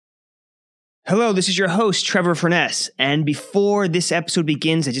Hello, this is your host, Trevor Furness, and before this episode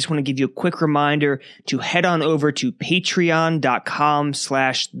begins, I just want to give you a quick reminder to head on over to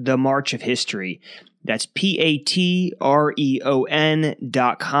patreon.com/themarchofhistory. That's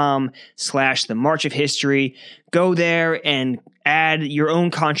patreon.com/themarchofhistory. Go there and add your own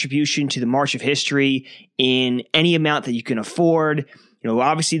contribution to the March of History in any amount that you can afford.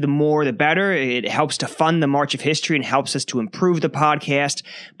 Obviously, the more, the better. It helps to fund the March of History and helps us to improve the podcast.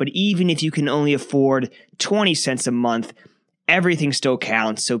 But even if you can only afford 20 cents a month, everything still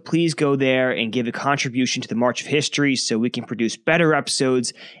counts. So please go there and give a contribution to the March of History so we can produce better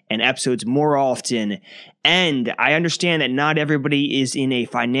episodes and episodes more often. And I understand that not everybody is in a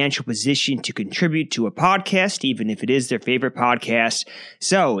financial position to contribute to a podcast, even if it is their favorite podcast.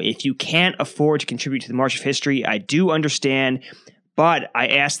 So if you can't afford to contribute to the March of History, I do understand. But I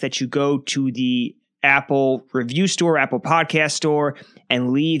ask that you go to the Apple review store, Apple Podcast Store,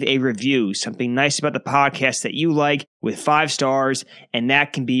 and leave a review, something nice about the podcast that you like with 5 stars, and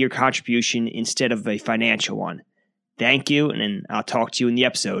that can be your contribution instead of a financial one. Thank you, and I'll talk to you in the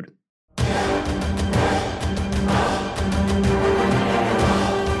episode.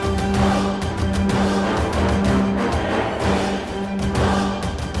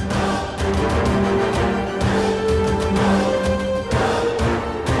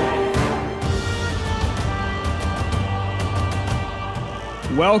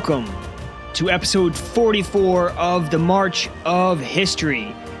 Welcome to episode 44 of the March of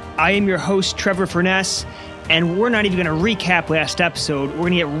History. I am your host, Trevor Furness, and we're not even going to recap last episode. We're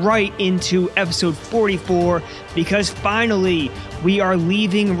going to get right into episode 44 because finally we are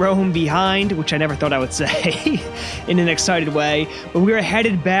leaving Rome behind, which I never thought I would say in an excited way, but we are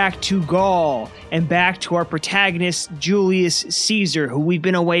headed back to Gaul and back to our protagonist, Julius Caesar, who we've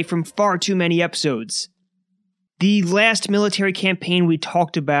been away from far too many episodes. The last military campaign we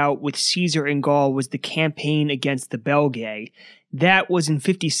talked about with Caesar in Gaul was the campaign against the Belgae. That was in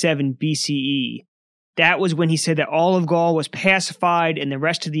 57 BCE. That was when he said that all of Gaul was pacified, and the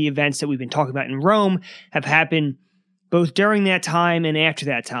rest of the events that we've been talking about in Rome have happened both during that time and after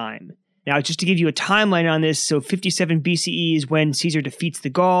that time. Now, just to give you a timeline on this, so 57 BCE is when Caesar defeats the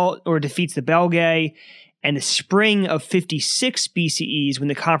Belgae, and the spring of 56 BCE is when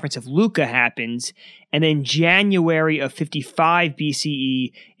the Conference of Lucca happens, and then January of 55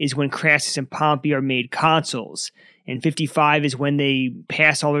 BCE is when Crassus and Pompey are made consuls. And 55 is when they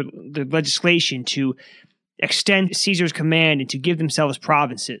pass all the legislation to extend Caesar's command and to give themselves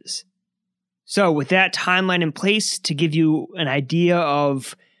provinces. So with that timeline in place, to give you an idea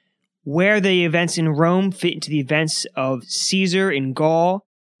of where the events in Rome fit into the events of Caesar in Gaul,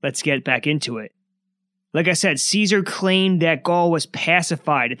 let's get back into it. Like I said, Caesar claimed that Gaul was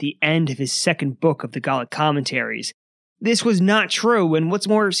pacified at the end of his second book of the Gallic Commentaries. This was not true, and what's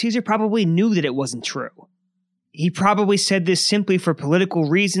more, Caesar probably knew that it wasn't true. He probably said this simply for political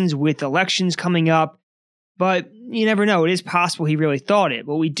reasons with elections coming up, but you never know. It is possible he really thought it.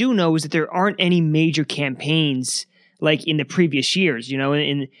 What we do know is that there aren't any major campaigns like in the previous years.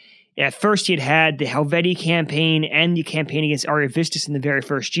 At first, he had the Helvetii campaign and the campaign against Ariovistus in the very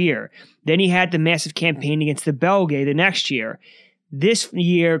first year. Then he had the massive campaign against the Belgae the next year. This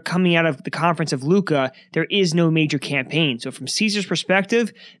year, coming out of the Conference of Lucca, there is no major campaign. So from Caesar's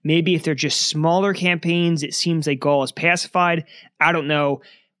perspective, maybe if they're just smaller campaigns, it seems like Gaul is pacified. I don't know.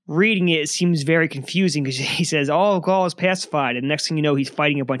 Reading it seems very confusing because he says, oh, Gaul is pacified. And the next thing you know, he's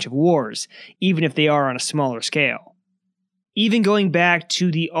fighting a bunch of wars, even if they are on a smaller scale. Even going back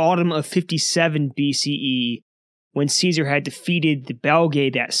to the autumn of 57 BCE, when Caesar had defeated the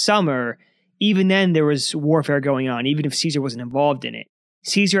Belgae that summer, even then there was warfare going on, even if Caesar wasn't involved in it.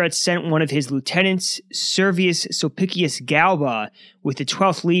 Caesar had sent one of his lieutenants, Servius Sulpicius Galba, with the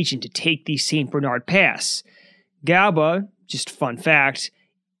 12th Legion to take the St. Bernard Pass. Galba, just a fun fact,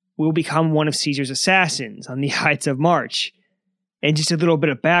 will become one of Caesar's assassins on the Ides of March. And just a little bit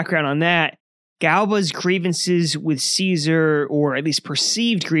of background on that, Galba's grievances with Caesar, or at least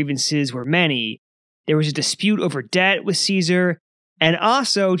perceived grievances, were many. There was a dispute over debt with Caesar, and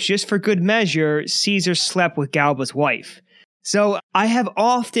also, just for good measure, Caesar slept with Galba's wife. So I have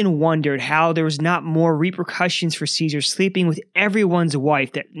often wondered how there was not more repercussions for Caesar sleeping with everyone's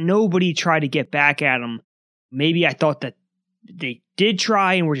wife, that nobody tried to get back at him. Maybe I thought that they did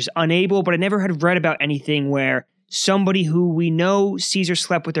try and were just unable, but I never had read about anything where somebody who we know Caesar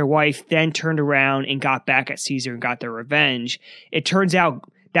slept with their wife then turned around and got back at Caesar and got their revenge. It turns out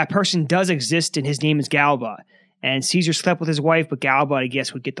that person does exist, and his name is Galba. And Caesar slept with his wife, but Galba, I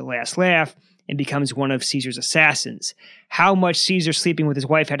guess, would get the last laugh and becomes one of Caesar's assassins. How much Caesar sleeping with his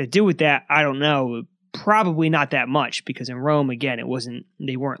wife had to do with that, I don't know. probably not that much, because in Rome, again,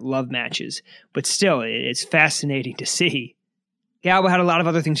 they weren't love matches. But still, it's fascinating to see. Galba had a lot of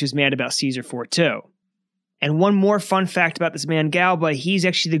other things he was mad about Caesar for, too. And one more fun fact about this man, Galba, he's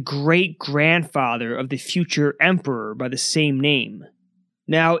actually the great-grandfather of the future emperor by the same name.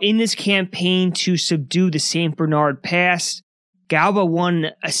 Now, in this campaign to subdue the St. Bernard Pass, Galba won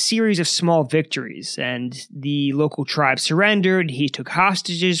a series of small victories, and the local tribe surrendered, he took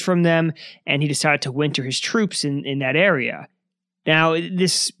hostages from them, and he decided to winter his troops in that area. Now,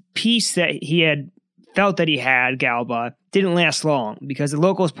 this peace that he had felt that he had, Galba, didn't last long, because the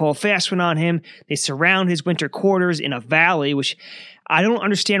locals pull a fast one on him. They surround his winter quarters in a valley, which I don't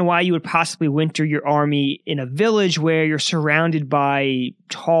understand why you would possibly winter your army in a village where you're surrounded by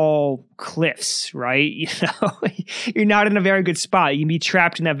tall cliffs, right? You're not in a very good spot. You can be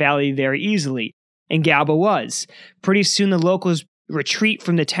trapped in that valley very easily. And Galba was. Pretty soon the locals retreat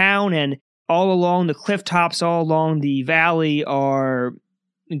from the town, and all along the cliff tops, all along the valley are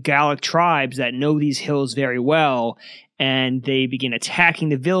Gallic tribes that know these hills very well, and they begin attacking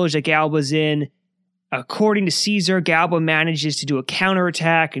the village that Galba's in. According to Caesar, Galba manages to do a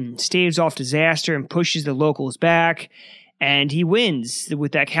counterattack and staves off disaster and pushes the locals back, and he wins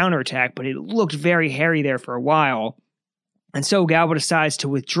with that counterattack, but it looked very hairy there for a while. And so Galba decides to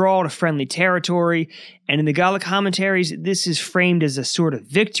withdraw to friendly territory, and in the Gallic commentaries, this is framed as a sort of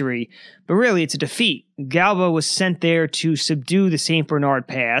victory, but really it's a defeat. Galba was sent there to subdue the St. Bernard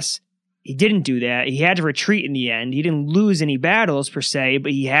Pass. He didn't do that. He had to retreat in the end. He didn't lose any battles per se,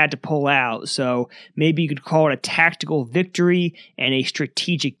 but he had to pull out, so maybe you could call it a tactical victory and a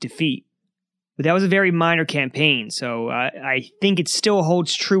strategic defeat. But that was a very minor campaign, so I think it still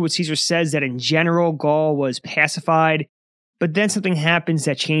holds true what Caesar says, that in general Gaul was pacified. But then something happens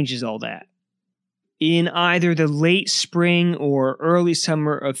that changes all that. In either the late spring or early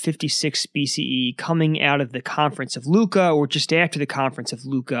summer of 56 BCE, coming out of the Conference of Lucca, or just after the Conference of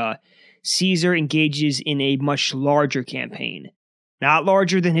Lucca, Caesar engages in a much larger campaign. Not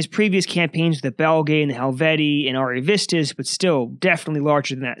larger than his previous campaigns with the Belgae and the Helvetii and Ariovistus, but still definitely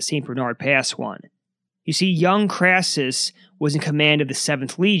larger than that St. Bernard Pass one. You see, young Crassus was in command of the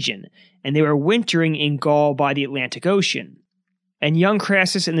 7th Legion, and they were wintering in Gaul by the Atlantic Ocean. And young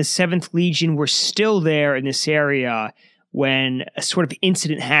Crassus and the 7th Legion were still there in this area when a sort of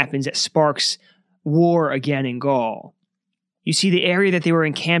incident happens that sparks war again in Gaul. You see, the area that they were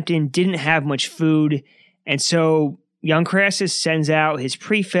encamped in didn't have much food, and so young Crassus sends out his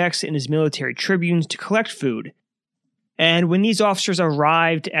prefects and his military tribunes to collect food. And when these officers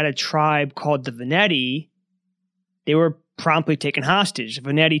arrived at a tribe called the Veneti, they were promptly taken hostage. The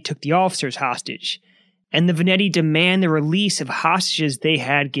Veneti took the officers hostage. And the Veneti demand the release of hostages they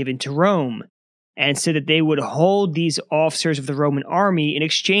had given to Rome, and said that they would hold these officers of the Roman army in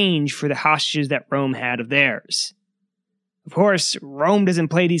exchange for the hostages that Rome had of theirs. Of course, Rome doesn't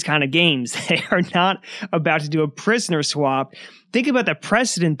play these kind of games. They are not about to do a prisoner swap. Think about the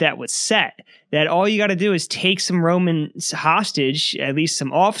precedent that was set, that all you got to do is take some Romans hostage, at least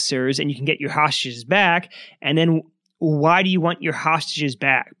some officers, and you can get your hostages back, and then why do you want your hostages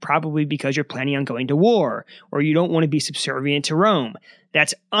back? Probably because you're planning on going to war, or you don't want to be subservient to Rome.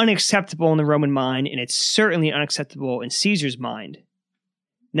 That's unacceptable in the Roman mind, and it's certainly unacceptable in Caesar's mind.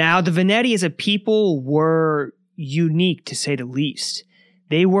 Now, the Veneti as a people were unique, to say the least.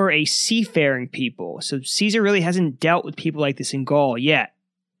 They were a seafaring people, so Caesar really hasn't dealt with people like this in Gaul yet.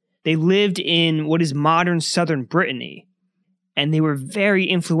 They lived in what is modern southern Brittany, and they were very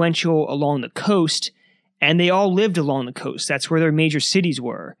influential along the coast, and they all lived along the coast. That's where their major cities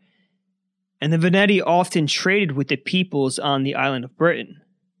were. And the Veneti often traded with the peoples on the island of Britain.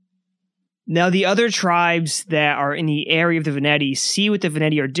 Now, the other tribes that are in the area of the Veneti see what the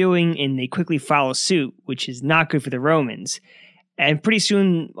Veneti are doing, and they quickly follow suit, which is not good for the Romans. And pretty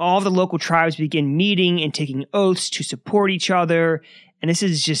soon, all of the local tribes begin meeting and taking oaths to support each other. And this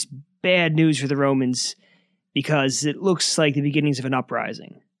is just bad news for the Romans, because it looks like the beginnings of an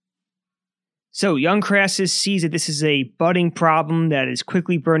uprising. So, young Crassus sees that this is a budding problem that is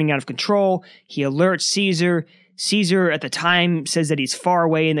quickly burning out of control. He alerts Caesar. Caesar, at the time, says that he's far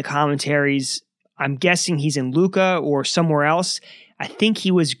away in the commentaries. I'm guessing he's in Lucca or somewhere else. I think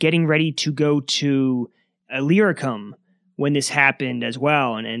he was getting ready to go to Illyricum when this happened as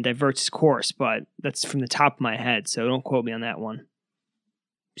well, and diverts his course, but that's from the top of my head, so don't quote me on that one.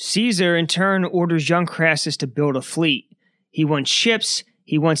 Caesar, in turn, orders young Crassus to build a fleet. He wants ships.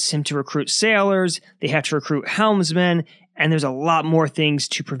 He wants him to recruit sailors, they have to recruit helmsmen, and there's a lot more things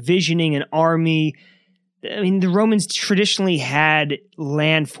to provisioning an army. I mean, the Romans traditionally had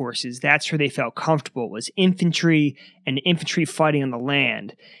land forces. That's where they felt comfortable, was infantry and infantry fighting on the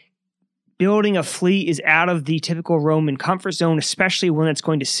land. Building a fleet is out of the typical Roman comfort zone, especially one that's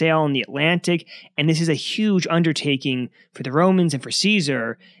going to sail in the Atlantic, and this is a huge undertaking for the Romans and for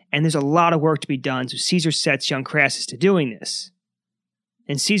Caesar, and there's a lot of work to be done, so Caesar sets young Crassus to doing this.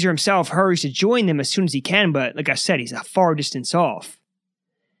 And Caesar himself hurries to join them as soon as he can, but like I said, he's a far distance off.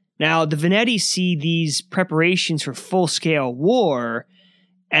 Now, the Veneti see these preparations for full-scale war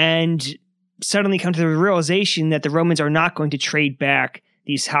and suddenly come to the realization that the Romans are not going to trade back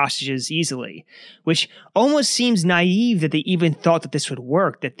these hostages easily, which almost seems naive that they even thought that this would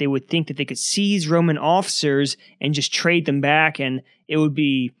work, that they would think that they could seize Roman officers and just trade them back and it would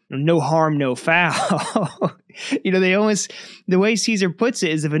be no harm, no foul. The way Caesar puts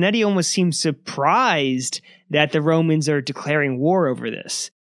it is the Veneti almost seems surprised that the Romans are declaring war over this,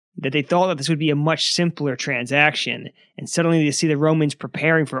 that they thought that this would be a much simpler transaction, and suddenly they see the Romans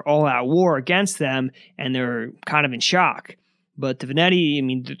preparing for all-out war against them, and they're kind of in shock. But the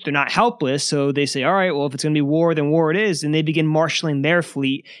Veneti, they're not helpless, so they say, all right, well, if it's going to be war, then war it is. And they begin marshaling their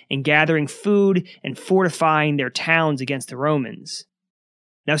fleet and gathering food and fortifying their towns against the Romans.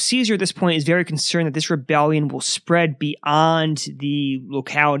 Now, Caesar at this point is very concerned that this rebellion will spread beyond the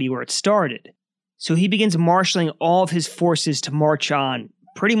locality where it started. So he begins marshaling all of his forces to march on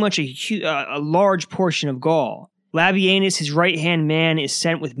pretty much a large portion of Gaul. Labienus, his right-hand man, is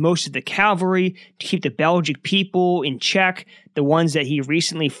sent with most of the cavalry to keep the Belgic people in check, the ones that he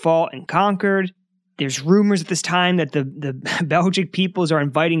recently fought and conquered. There's rumors at this time that the Belgic peoples are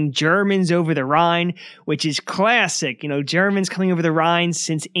inviting Germans over the Rhine, which is classic. Germans coming over the Rhine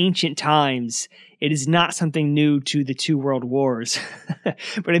since ancient times. It is not something new to the two world wars.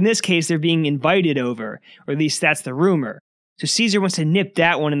 But in this case, they're being invited over, or at least that's the rumor. So Caesar wants to nip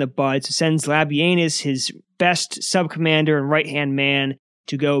that one in the bud, so sends Labienus, his best sub-commander and right-hand man,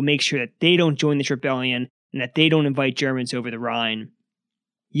 to go make sure that they don't join this rebellion and that they don't invite Germans over the Rhine.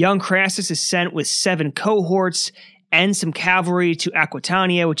 Young Crassus is sent with 7 cohorts and some cavalry to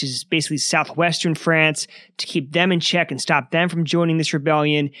Aquitania, which is basically southwestern France, to keep them in check and stop them from joining this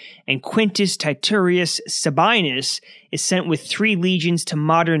rebellion. And Quintus Titurius Sabinus is sent with 3 legions to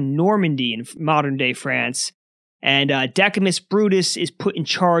modern Normandy in modern-day France. And Decimus Brutus is put in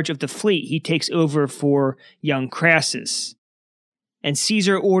charge of the fleet. He takes over for young Crassus. And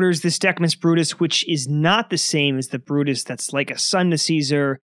Caesar orders this Decimus Brutus, which is not the same as the Brutus that's like a son to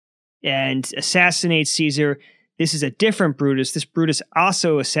Caesar, and assassinates Caesar. This is a different Brutus. This Brutus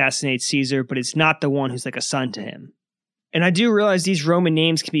also assassinates Caesar, but it's not the one who's like a son to him. And I do realize these Roman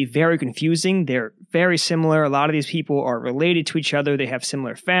names can be very confusing. They're very similar. A lot of these people are related to each other. They have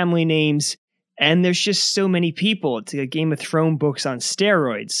similar family names. And there's just so many people. It's like a Game of Thrones books on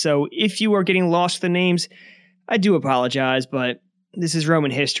steroids. So if you are getting lost with the names, I do apologize, but this is Roman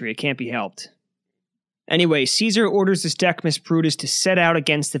history. It can't be helped. Anyway, Caesar orders this Decimus Brutus to set out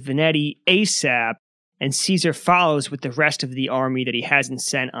against the Veneti ASAP, and Caesar follows with the rest of the army that he hasn't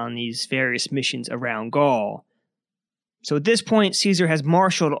sent on these various missions around Gaul. So at this point, Caesar has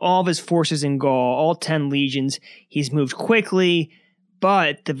marshaled all of his forces in Gaul, all 10 legions. He's moved quickly,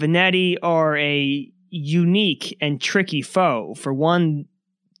 but the Veneti are a unique and tricky foe. For one,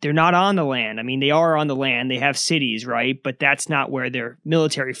 they're not on the land. They are on the land. They have cities, right? But that's not where their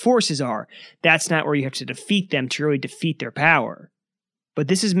military forces are. That's not where you have to defeat them to really defeat their power. But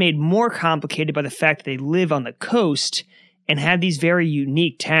this is made more complicated by the fact that they live on the coast and have these very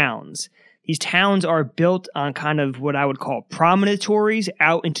unique towns. These towns are built on kind of what I would call promontories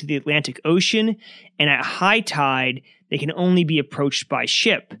out into the Atlantic Ocean, and at high tide, they can only be approached by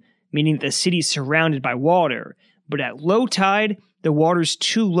ship, meaning the city is surrounded by water. But at low tide, the water's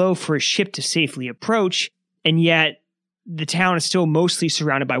too low for a ship to safely approach, and yet the town is still mostly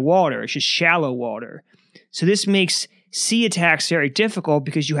surrounded by water. It's just shallow water. So this makes sea attacks very difficult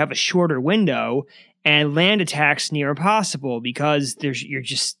because you have a shorter window, and land attacks near impossible because there's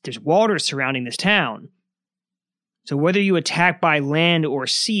water surrounding this town. So whether you attack by land or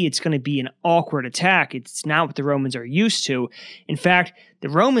sea, it's going to be an awkward attack. It's not what the Romans are used to. In fact, the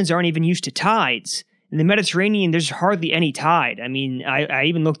Romans aren't even used to tides. In the Mediterranean, there's hardly any tide. I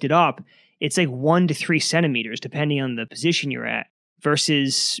even looked it up. It's like 1 to 3 centimeters, depending on the position you're at,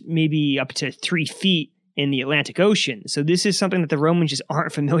 versus maybe up to 3 feet in the Atlantic Ocean. So this is something that the Romans just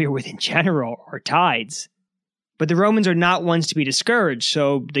aren't familiar with in general, are tides. But the Romans are not ones to be discouraged,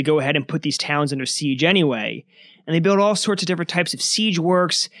 so they go ahead and put these towns under siege anyway. And they build all sorts of different types of siege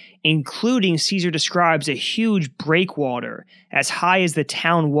works, including, Caesar describes, a huge breakwater as high as the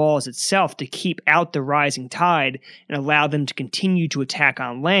town walls itself to keep out the rising tide and allow them to continue to attack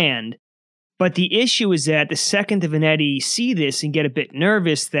on land. But the issue is that the second the Veneti see this and get a bit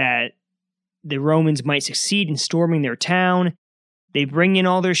nervous that the Romans might succeed in storming their town, they bring in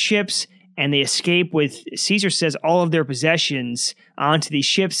all their ships and they escape with, Caesar says, all of their possessions onto these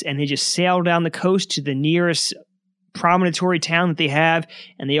ships, and they just sail down the coast to the nearest promontory town that they have,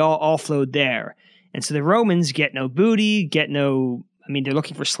 and they all offload there. And so the Romans get no booty, they're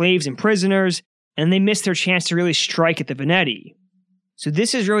looking for slaves and prisoners, and they miss their chance to really strike at the Veneti. So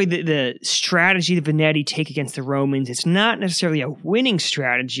this is really the strategy the Veneti take against the Romans. It's not necessarily a winning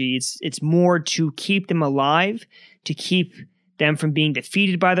strategy. It's more to keep them alive, to keep them from being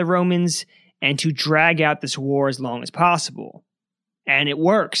defeated by the Romans, and to drag out this war as long as possible. And it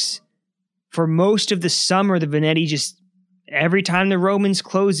works. For most of the summer, the Veneti every time the Romans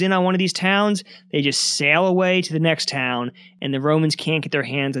close in on one of these towns, they just sail away to the next town, and the Romans can't get their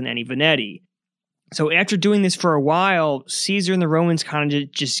hands on any Veneti. So after doing this for a while, Caesar and the Romans kind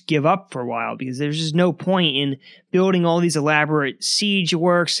of just give up for a while, because there's just no point in building all these elaborate siege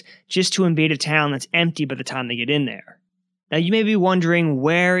works just to invade a town that's empty by the time they get in there. Now you may be wondering,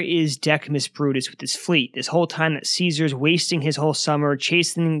 where is Decimus Brutus with his fleet? This whole time that Caesar's wasting his whole summer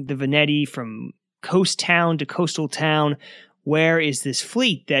chasing the Veneti from coast town to coastal town, where is this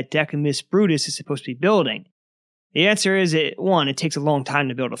fleet that Decimus Brutus is supposed to be building? The answer is, one, it takes a long time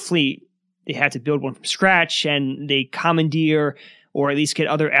to build a fleet. They had to build one from scratch, and they commandeer or at least get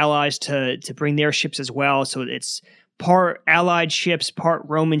other allies to bring their ships as well. So it's part allied ships, part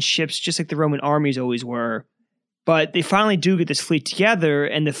Roman ships, just like the Roman armies always were. But they finally do get this fleet together,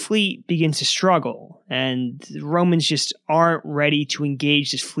 and the fleet begins to struggle. And the Romans just aren't ready to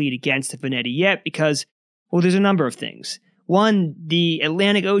engage this fleet against the Veneti yet because, well, there's a number of things. One, the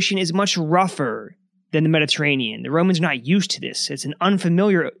Atlantic Ocean is much rougher than the Mediterranean. The Romans are not used to this. It's an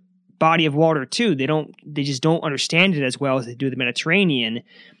unfamiliar body of water too. They just don't understand it as well as they do the Mediterranean.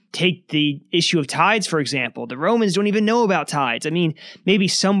 Take the issue of tides, for example. The Romans don't even know about tides. I mean, maybe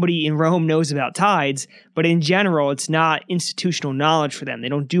somebody in Rome knows about tides, but in general, it's not institutional knowledge for them. They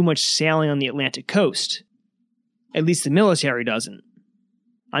don't do much sailing on the Atlantic coast. At least the military doesn't.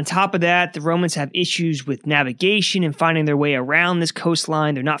 On top of that, the Romans have issues with navigation and finding their way around this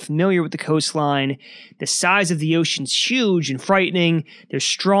coastline. They're not familiar with the coastline. The size of the ocean's huge and frightening. There's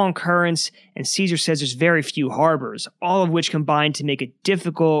strong currents, and Caesar says there's very few harbors, all of which combine to make a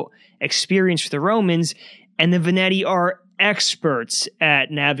difficult experience for the Romans. And the Veneti are experts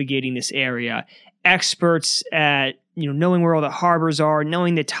at navigating this area, experts at knowing where all the harbors are,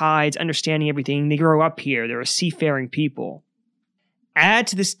 knowing the tides, understanding everything. They grow up here. They're a seafaring people. Add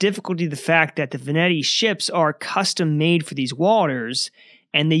to this difficulty the fact that the Veneti ships are custom made for these waters,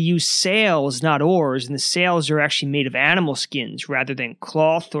 and they use sails, not oars, and the sails are actually made of animal skins rather than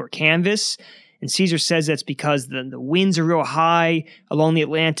cloth or canvas. And Caesar says that's because the winds are real high along the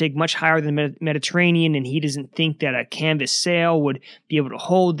Atlantic, much higher than the Mediterranean, and he doesn't think that a canvas sail would be able to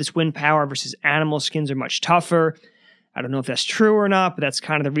hold this wind power versus animal skins are much tougher. I don't know if that's true or not, but that's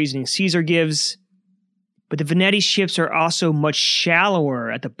kind of the reasoning Caesar gives. But the Veneti ships are also much shallower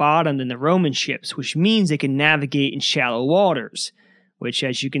at the bottom than the Roman ships, which means they can navigate in shallow waters, which,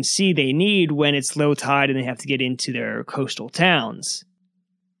 as you can see, they need when it's low tide and they have to get into their coastal towns.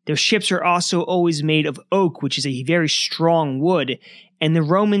 Their ships are also always made of oak, which is a very strong wood, and the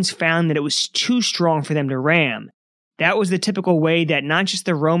Romans found that it was too strong for them to ram. That was the typical way that not just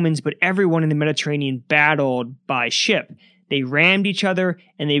the Romans, but everyone in the Mediterranean battled by ship. They rammed each other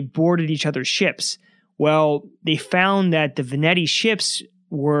and they boarded each other's ships. Well, they found that the Veneti ships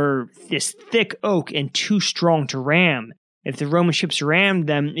were this thick oak and too strong to ram. If the Roman ships rammed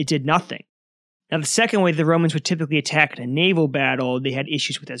them, it did nothing. Now, the second way the Romans would typically attack in a naval battle, they had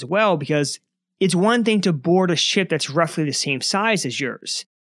issues with as well, because it's one thing to board a ship that's roughly the same size as yours.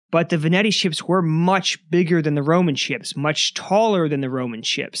 But the Veneti ships were much bigger than the Roman ships, much taller than the Roman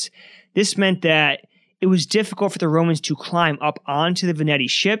ships. This meant that it was difficult for the Romans to climb up onto the Veneti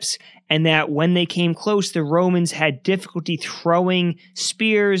ships, and that when they came close, the Romans had difficulty throwing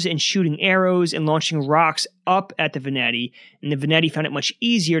spears and shooting arrows and launching rocks up at the Veneti, and the Veneti found it much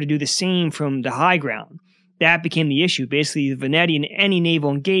easier to do the same from the high ground. That became the issue. Basically, the Veneti in any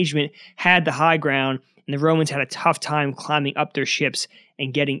naval engagement had the high ground, and the Romans had a tough time climbing up their ships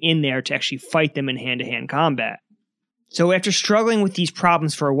and getting in there to actually fight them in hand-to-hand combat. So after struggling with these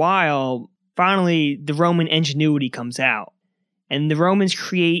problems for a while, finally, the Roman ingenuity comes out, and the Romans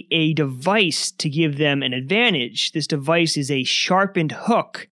create a device to give them an advantage. This device is a sharpened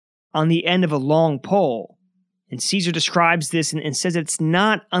hook on the end of a long pole. And Caesar describes this and says it's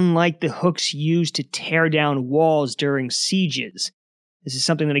not unlike the hooks used to tear down walls during sieges. This is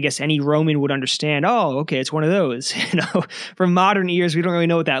something that I guess any Roman would understand. Oh, okay, it's one of those. From modern ears, we don't really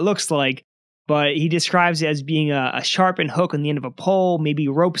know what that looks like. But he describes it as being a sharpened hook on the end of a pole, maybe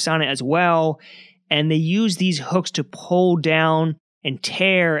ropes on it as well. And they use these hooks to pull down and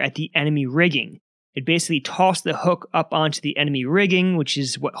tear at the enemy rigging. It basically tossed the hook up onto the enemy rigging, which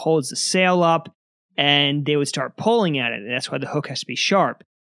is what holds the sail up, and they would start pulling at it. And that's why the hook has to be sharp.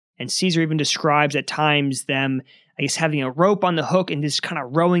 And Caesar even describes at times them, I guess, having a rope on the hook and just kind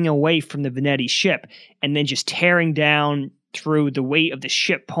of rowing away from the Veneti ship, and then just tearing down through the weight of the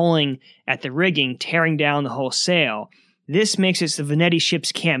ship pulling at the rigging, tearing down the whole sail. This makes it so the Veneti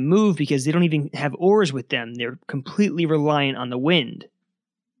ships can't move because they don't even have oars with them. They're completely reliant on the wind.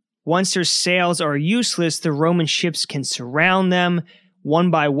 Once their sails are useless, the Roman ships can surround them one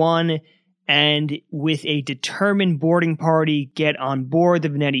by one, and with a determined boarding party, get on board the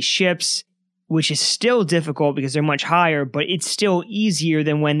Veneti ships, which is still difficult because they're much higher, but it's still easier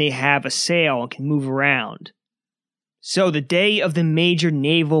than when they have a sail and can move around. So the day of the major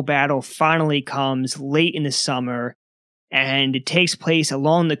naval battle finally comes late in the summer, and it takes place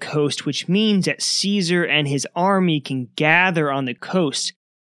along the coast, which means that Caesar and his army can gather on the coast.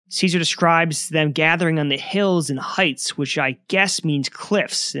 Caesar describes them gathering on the hills and heights, which I guess means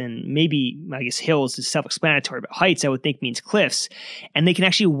cliffs, and maybe, I guess hills is self-explanatory, but heights I would think means cliffs, and they can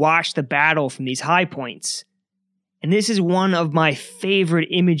actually watch the battle from these high points. And this is one of my favorite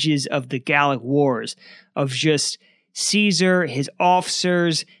images of the Gallic Wars, of just Caesar, his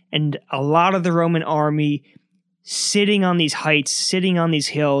officers, and a lot of the Roman army sitting on these heights, sitting on these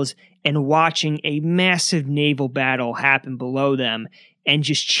hills, and watching a massive naval battle happen below them, and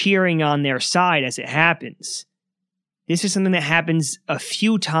just cheering on their side as it happens. This is something that happens a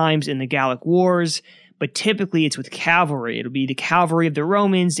few times in the Gallic Wars, but typically it's with cavalry. It'll be the cavalry of the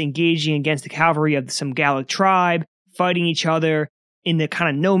Romans engaging against the cavalry of some Gallic tribe, fighting each other in the kind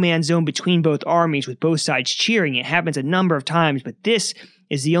of no-man's zone between both armies with both sides cheering. It happens a number of times, but this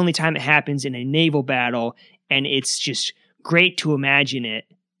is the only time it happens in a naval battle, and it's just great to imagine it.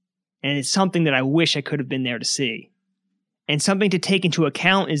 And it's something that I wish I could have been there to see. And something to take into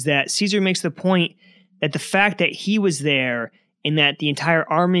account is that Caesar makes the point that the fact that he was there and that the entire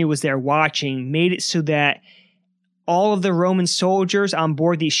army was there watching made it so that all of the Roman soldiers on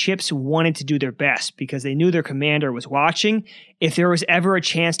board these ships wanted to do their best because they knew their commander was watching. If there was ever a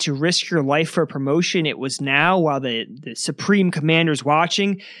chance to risk your life for a promotion, it was now while the supreme commander's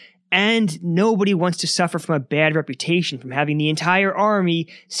watching. And nobody wants to suffer from a bad reputation from having the entire army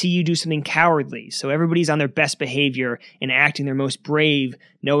see you do something cowardly. So everybody's on their best behavior and acting their most brave,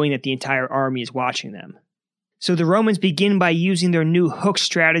 knowing that the entire army is watching them. So the Romans begin by using their new hook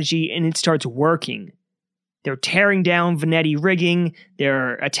strategy, and it starts working. They're tearing down Veneti rigging,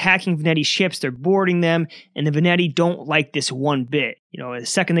 they're attacking Veneti ships, they're boarding them, and the Veneti don't like this one bit. The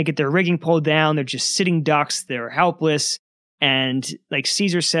second they get their rigging pulled down, they're just sitting ducks, they're helpless. And like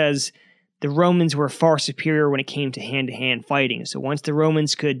Caesar says, the Romans were far superior when it came to hand-to-hand fighting. So once the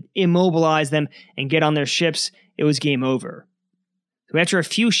Romans could immobilize them and get on their ships, it was game over. So after a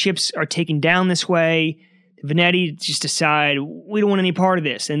few ships are taken down this way, the Veneti just decide, we don't want any part of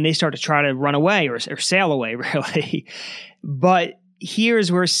this. And they start to try to run away or sail away, really. But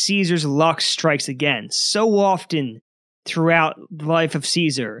here's where Caesar's luck strikes again. So often throughout the life of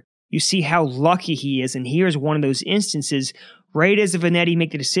Caesar, you see how lucky he is, and here's one of those instances. Right as the Veneti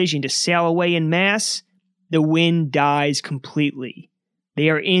make the decision to sail away en masse, the wind dies completely. They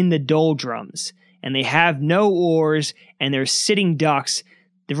are in the doldrums, and they have no oars, and they're sitting ducks.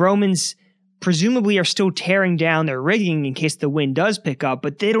 The Romans presumably are still tearing down their rigging in case the wind does pick up,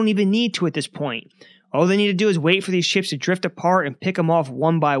 but they don't even need to at this point. All they need to do is wait for these ships to drift apart and pick them off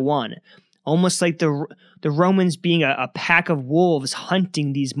one by one. Almost like the Romans being a pack of wolves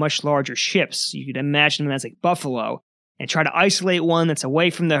hunting these much larger ships. You could imagine them as like buffalo and try to isolate one that's away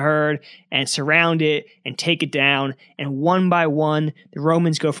from the herd and surround it and take it down. And one by one, the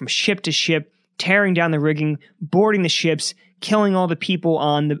Romans go from ship to ship, tearing down the rigging, boarding the ships, killing all the people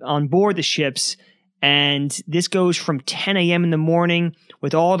on board the ships. And this goes from 10 a.m. in the morning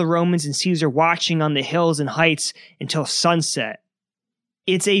with all the Romans and Caesar watching on the hills and heights until sunset.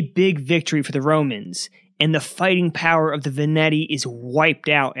 It's a big victory for the Romans, and the fighting power of the Veneti is wiped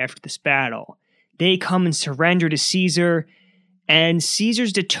out after this battle. They come and surrender to Caesar, and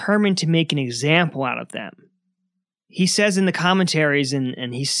Caesar's determined to make an example out of them. He says in the commentaries,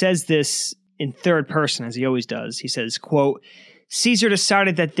 and he says this in third person, as he always does, he says, quote, Caesar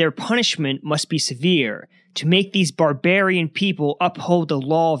decided that their punishment must be severe, to make these barbarian people uphold the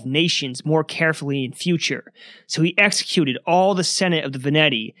law of nations more carefully in future. So he executed all the Senate of the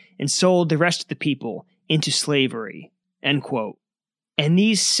Veneti and sold the rest of the people into slavery. End quote. And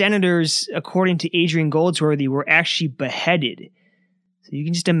these senators, according to Adrian Goldsworthy, were actually beheaded. So you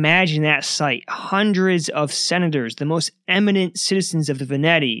can just imagine that sight. Hundreds of senators, the most eminent citizens of the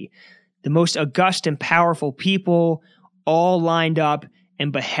Veneti, the most august and powerful people, all lined up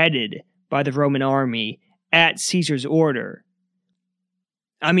and beheaded by the Roman army at Caesar's order.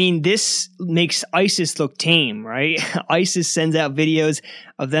 I mean, this makes ISIS look tame, right? ISIS sends out videos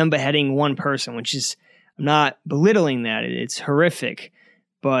of them beheading one person, which is, I'm not belittling that. It's horrific.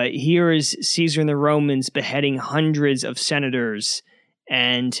 But here is Caesar and the Romans beheading hundreds of senators.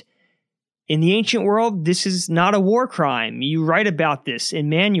 And in the ancient world, this is not a war crime. You write about this in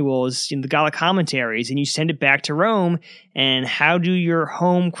manuals, in the Gallic commentaries, and you send it back to Rome. And how do your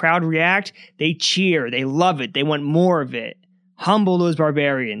home crowd react? They cheer. They love it. They want more of it. Humble those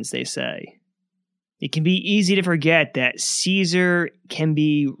barbarians, they say. It can be easy to forget that Caesar can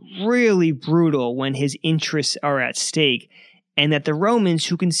be really brutal when his interests are at stake, and that the Romans,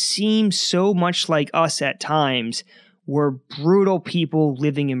 who can seem so much like us at times, were brutal people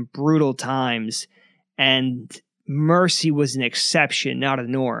living in brutal times, and mercy was an exception, not a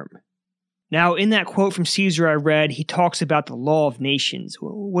norm. Now, in that quote from Caesar I read, he talks about the law of nations.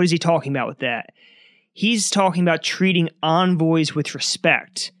 What is he talking about with that? He's talking about treating envoys with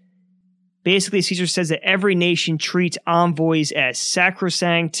respect. Basically, Caesar says that every nation treats envoys as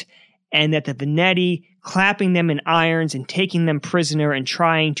sacrosanct, and that the Veneti, clapping them in irons and taking them prisoner and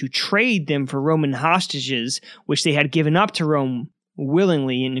trying to trade them for Roman hostages, which they had given up to Rome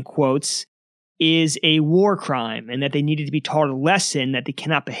willingly, in quotes, is a war crime, and that they needed to be taught a lesson that they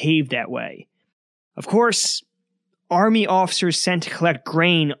cannot behave that way. Of course, army officers sent to collect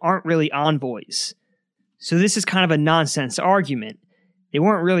grain aren't really envoys. So this is kind of a nonsense argument. They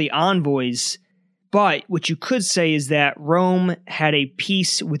weren't really envoys, but what you could say is that Rome had a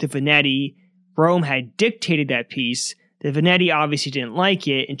peace with the Veneti. Rome had dictated that peace. The Veneti obviously didn't like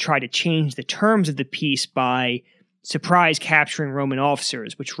it and tried to change the terms of the peace by surprise capturing Roman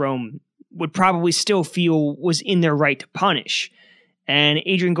officers, which Rome would probably still feel was in their right to punish. And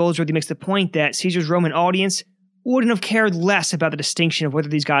Adrian Goldsworthy makes the point that Caesar's Roman audience wouldn't have cared less about the distinction of whether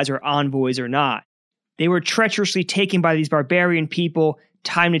these guys are envoys or not. They were treacherously taken by these barbarian people.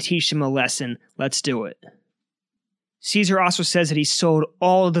 Time to teach them a lesson. Let's do it. Caesar also says that he sold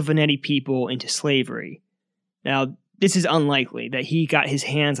all of the Veneti people into slavery. Now, this is unlikely that he got his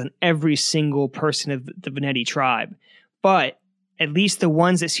hands on every single person of the Veneti tribe, but at least the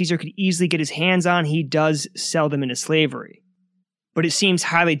ones that Caesar could easily get his hands on, he does sell them into slavery. But it seems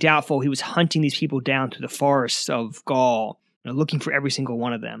highly doubtful he was hunting these people down through the forests of Gaul, looking for every single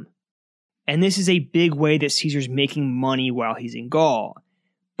one of them. And this is a big way that Caesar's making money while he's in Gaul.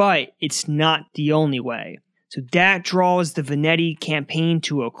 But it's not the only way. So that draws the Veneti campaign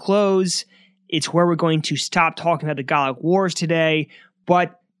to a close. It's where we're going to stop talking about the Gallic Wars today.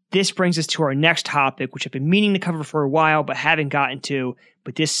 But this brings us to our next topic, which I've been meaning to cover for a while but haven't gotten to,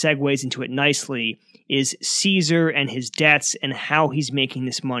 but this segues into it nicely, is Caesar and his debts and how he's making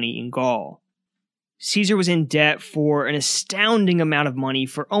this money in Gaul. Caesar was in debt for an astounding amount of money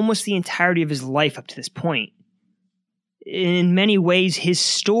for almost the entirety of his life up to this point. In many ways, his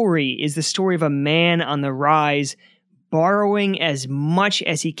story is the story of a man on the rise, borrowing as much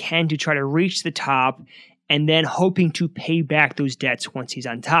as he can to try to reach the top, and then hoping to pay back those debts once he's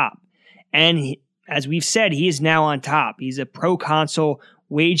on top. And as we've said, he is now on top. He's a proconsul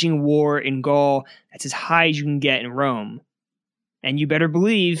waging war in Gaul. That's as high as you can get in Rome. And you better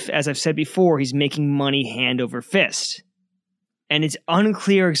believe, as I've said before, he's making money hand over fist. And it's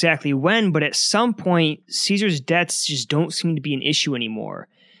unclear exactly when, but at some point, Caesar's debts just don't seem to be an issue anymore.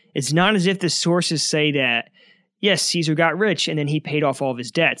 It's not as if the sources say that, yes, Caesar got rich and then he paid off all of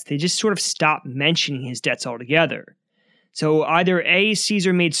his debts. They just sort of stopped mentioning his debts altogether. So either A,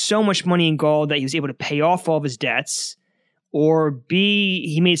 Caesar made so much money in Gaul that he was able to pay off all of his debts, or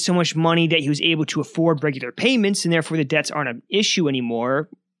B, he made so much money that he was able to afford regular payments and therefore the debts aren't an issue anymore.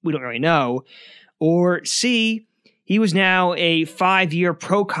 We don't really know. Or C, he was now a 5-year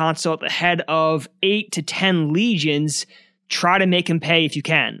proconsul at the head of 8 to 10 legions. Try to make him pay if you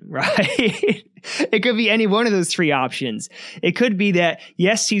can, right? It could be any one of those three options. It could be that,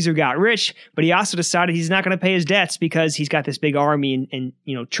 yes, Caesar got rich, but he also decided he's not going to pay his debts because he's got this big army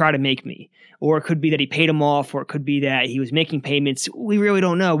and try to make me. Or it could be that he paid them off, or it could be that he was making payments. We really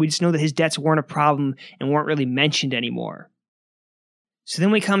don't know. We just know that his debts weren't a problem and weren't really mentioned anymore. So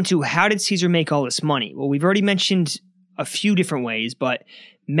then we come to, how did Caesar make all this money? Well, we've already mentioned a few different ways, but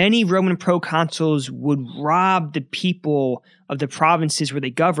many Roman proconsuls would rob the people of the provinces where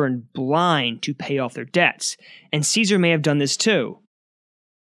they governed blind to pay off their debts. And Caesar may have done this too.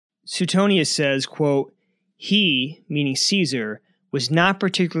 Suetonius says, quote, "He," meaning Caesar, "was not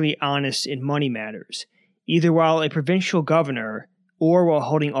particularly honest in money matters, either while a provincial governor or while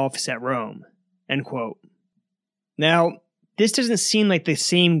holding office at Rome." End quote. Now, this doesn't seem like the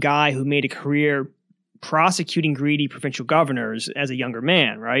same guy who made a career prosecuting greedy provincial governors as a younger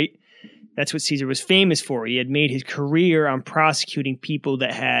man, right? That's what Caesar was famous for. He had made his career on prosecuting people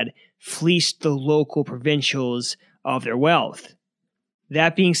that had fleeced the local provincials of their wealth.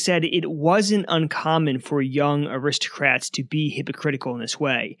 That being said, it wasn't uncommon for young aristocrats to be hypocritical in this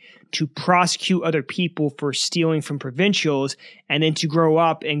way, to prosecute other people for stealing from provincials and then to grow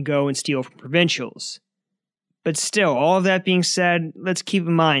up and go and steal from provincials. But still, all of that being said, let's keep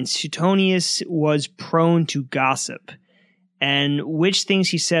in mind, Suetonius was prone to gossip. And which things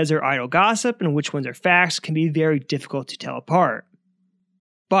he says are idle gossip and which ones are facts can be very difficult to tell apart.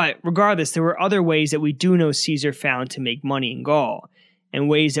 But regardless, there were other ways that we do know Caesar found to make money in Gaul, and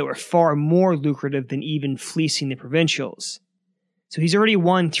ways that were far more lucrative than even fleecing the provincials. So he's already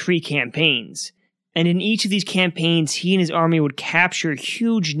won 3 campaigns, and in each of these campaigns, he and his army would capture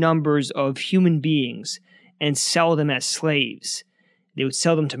huge numbers of human beings and sell them as slaves. They would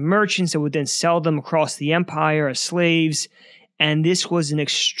sell them to merchants that would then sell them across the empire as slaves, and this was an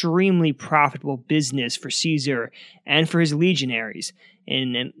extremely profitable business for Caesar and for his legionaries.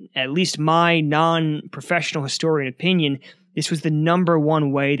 In at least my non-professional historian opinion, this was the number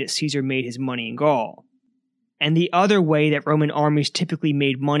one way that Caesar made his money in Gaul. And the other way that Roman armies typically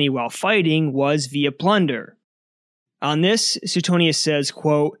made money while fighting was via plunder. On this, Suetonius says,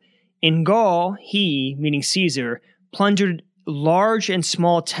 quote, "In Gaul, he," meaning Caesar, "plundered large and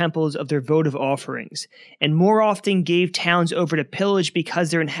small temples of their votive offerings, and more often gave towns over to pillage because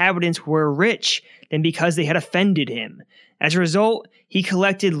their inhabitants were rich than because they had offended him. As a result, he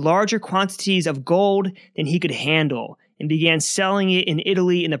collected larger quantities of gold than he could handle, and began selling it in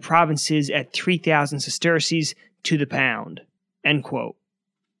Italy and the provinces at 3,000 sesterces to the pound." End quote.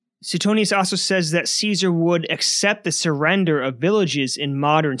 Suetonius also says that Caesar would accept the surrender of villages in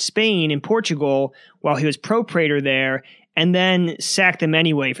modern Spain and Portugal while he was propraetor there, and then sack them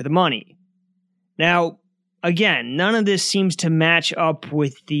anyway for the money. Now, again, none of this seems to match up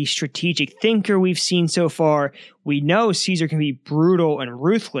with the strategic thinker we've seen so far. We know Caesar can be brutal and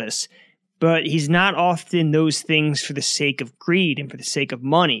ruthless, but he's not often those things for the sake of greed and for the sake of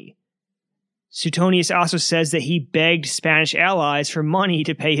money. Suetonius also says that he begged Spanish allies for money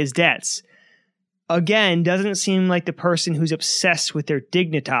to pay his debts. Again, doesn't seem like the person who's obsessed with their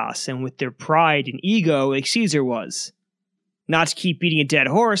dignitas and with their pride and ego like Caesar was. Not to keep beating a dead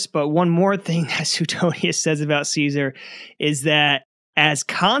horse, but one more thing that Suetonius says about Caesar is that as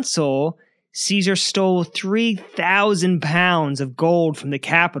consul, Caesar stole 3,000 pounds of gold from the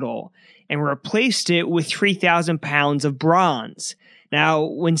capital and replaced it with 3,000 pounds of bronze. Now,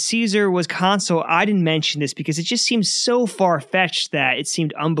 when Caesar was consul, I didn't mention this because it just seems so far-fetched that it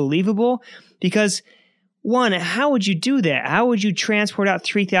seemed unbelievable. Because, one, how would you do that? How would you transport out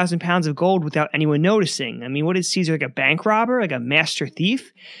 3,000 pounds of gold without anyone noticing? I mean, what is Caesar, like a bank robber, like a master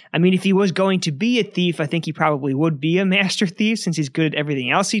thief? I mean, if he was going to be a thief, I think he probably would be a master thief since he's good at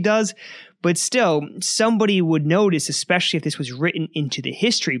everything else he does. But still, somebody would notice, especially if this was written into the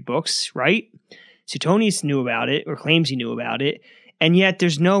history books, right? Suetonius knew about it, or claims he knew about it. And yet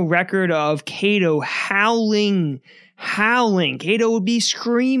there's no record of Cato howling. Cato would be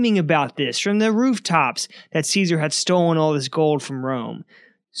screaming about this from the rooftops that Caesar had stolen all this gold from Rome.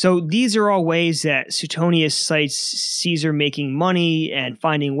 So these are all ways that Suetonius cites Caesar making money and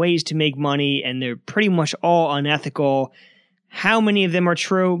finding ways to make money, and they're pretty much all unethical. How many of them are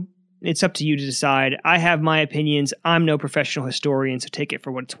true? It's up to you to decide. I have my opinions. I'm no professional historian, so take it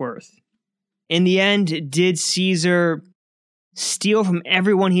for what it's worth. In the end, did Caesar steal from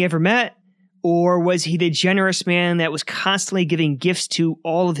everyone he ever met? Or was he the generous man that was constantly giving gifts to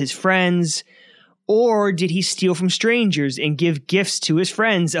all of his friends? Or did he steal from strangers and give gifts to his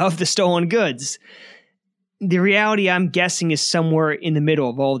friends of the stolen goods? The reality, I'm guessing, is somewhere in the middle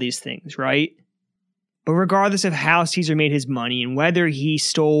of all these things, right? But regardless of how Caesar made his money and whether he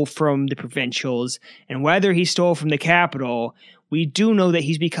stole from the provincials and whether he stole from the capital, we do know that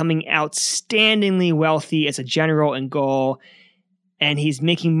he's becoming outstandingly wealthy as a general in Gaul, and he's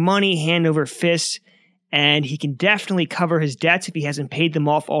making money hand over fist, and he can definitely cover his debts if he hasn't paid them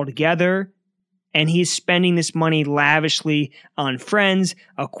off altogether. And he's spending this money lavishly on friends,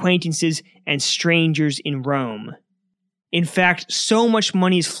 acquaintances, and strangers in Rome. In fact, so much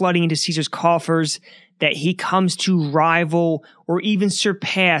money is flooding into Caesar's coffers that he comes to rival or even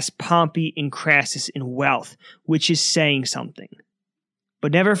surpass Pompey and Crassus in wealth, which is saying something.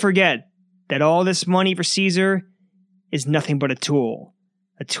 But never forget that all this money for Caesar is nothing but a tool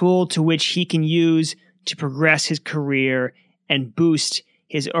to which he can use to progress his career and boost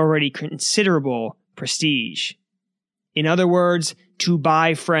his already considerable prestige. In other words, to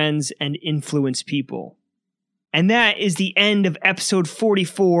buy friends and influence people. And that is the end of episode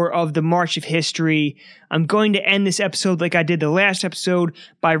 44 of the March of History. I'm going to end this episode like I did the last episode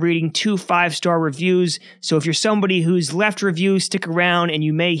by reading 2 5-star reviews. So if you're somebody who's left reviews, stick around and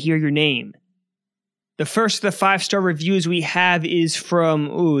you may hear your name. The first of the 5-star reviews we have is from,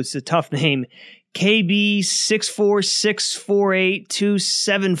 it's a tough name,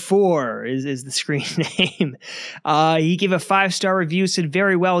 KB6464827 is the screen name. He gave a 5-star review, said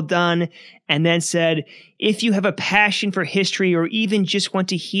very well done, and then said, if you have a passion for history or even just want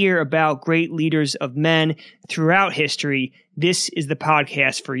to hear about great leaders of men throughout history, this is the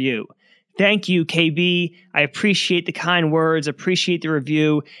podcast for you. Thank you, KB. I appreciate the kind words, appreciate the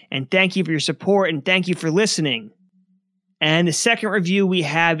review, and thank you for your support, and thank you for listening. And the second review we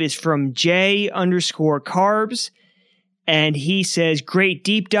have is from J_Carbs, and he says, great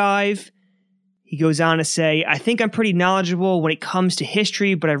deep dive. He goes on to say, I think I'm pretty knowledgeable when it comes to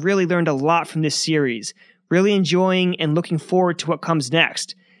history, but I've really learned a lot from this series. Really enjoying and looking forward to what comes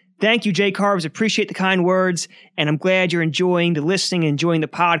next. Thank you, J_Carbs. Appreciate the kind words, and I'm glad you're enjoying the listening and enjoying the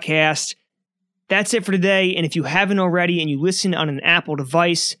podcast. That's it for today, and if you haven't already and you listen on an Apple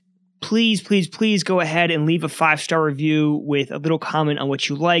device, please go ahead and leave a 5-star review with a little comment on what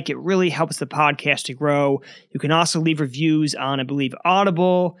you like. It really helps the podcast to grow. You can also leave reviews on, I believe,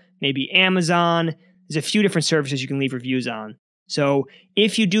 Audible, maybe Amazon. There's a few different services you can leave reviews on. So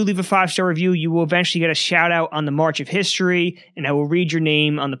if you do leave a 5-star review, you will eventually get a shout out on the March of History, and I will read your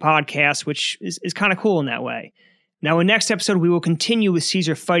name on the podcast, which is kind of cool in that way. Now, in next episode, we will continue with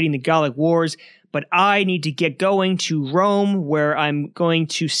Caesar fighting the Gallic Wars, but I need to get going to Rome, where I'm going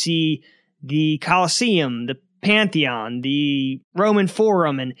to see the Colosseum, the Pantheon, the Roman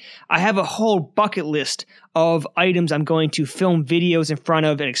Forum, and I have a whole bucket list of items I'm going to film videos in front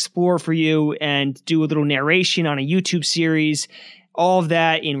of and explore for you and do a little narration on a YouTube series. All of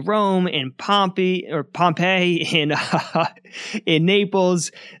that in Rome, in Pompeii, in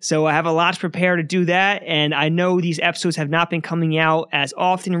Naples. So I have a lot to prepare to do that. And I know these episodes have not been coming out as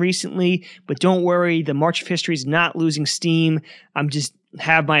often recently, but don't worry, the March of History is not losing steam. I'm just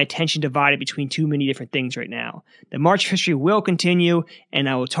have my attention divided between too many different things right now. The March of History will continue, and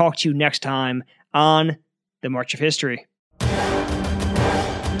I will talk to you next time on the March of History.